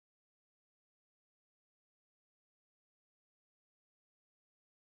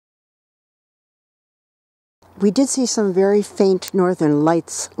We did see some very faint northern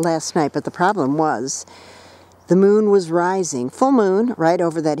lights last night, but the problem was the moon was rising, full moon, right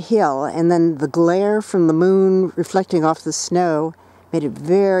over that hill, and then the glare from the moon reflecting off the snow made it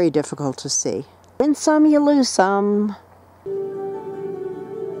very difficult to see. Win some, you lose some.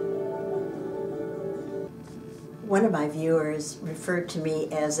 One of my viewers referred to me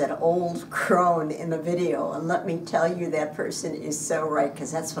as an old crone in the video, and let me tell you, that person is so right,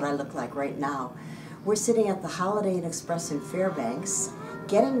 because that's what I look like right now. We're sitting at the Holiday Inn Express in Fairbanks,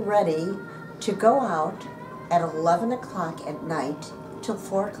 getting ready to go out at 11 o'clock at night till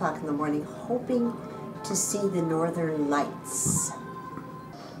 4 o'clock in the morning, hoping to see the northern lights.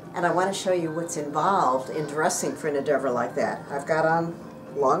 And I want to show you what's involved in dressing for an endeavor like that. I've got on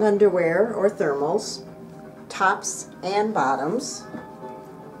long underwear or thermals, tops and bottoms,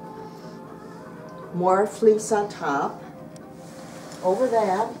 more fleece on top. Over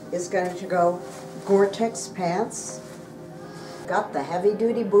that is going to go Gore-Tex pants, got the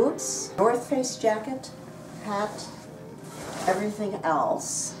heavy-duty boots, North Face jacket, hat, everything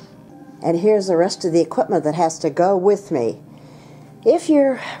else. And here's the rest of the equipment that has to go with me. If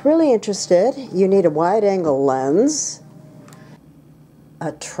you're really interested, you need a wide-angle lens,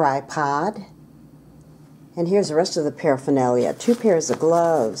 a tripod, and here's the rest of the paraphernalia. 2 pairs of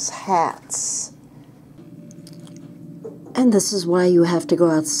gloves, hats. And this is why you have to go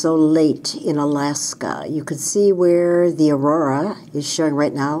out so late in Alaska. You can see where the Aurora is showing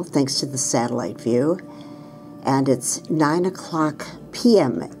right now, thanks to the satellite view. And it's 9 o'clock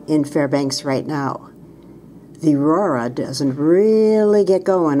p.m. in Fairbanks right now. The Aurora doesn't really get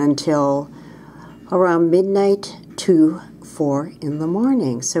going until around midnight to 4 in the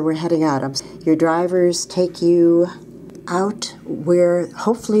morning. So we're heading out. Your drivers take you out where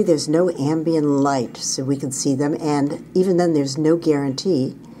hopefully there's no ambient light so we can see them, and even then there's no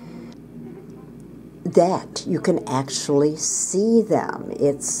guarantee that you can actually see them.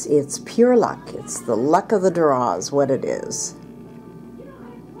 It's pure luck. It's the luck of the draw is what it is.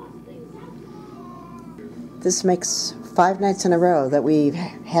 This makes 5 nights in a row that we've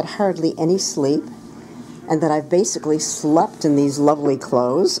had hardly any sleep, and that I've basically slept in these lovely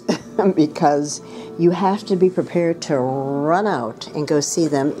clothes because you have to be prepared to run out and go see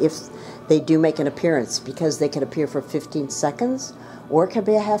them if they do make an appearance, because they can appear for 15 seconds, or it could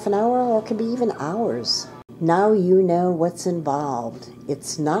be a half an hour, or it could be even hours. Now you know what's involved.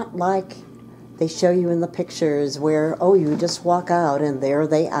 It's not like they show you in the pictures where, oh, you just walk out and there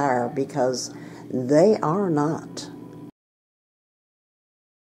they are, because they are not.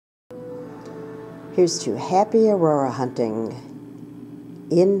 Here's to happy Aurora hunting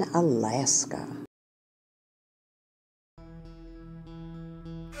in Alaska.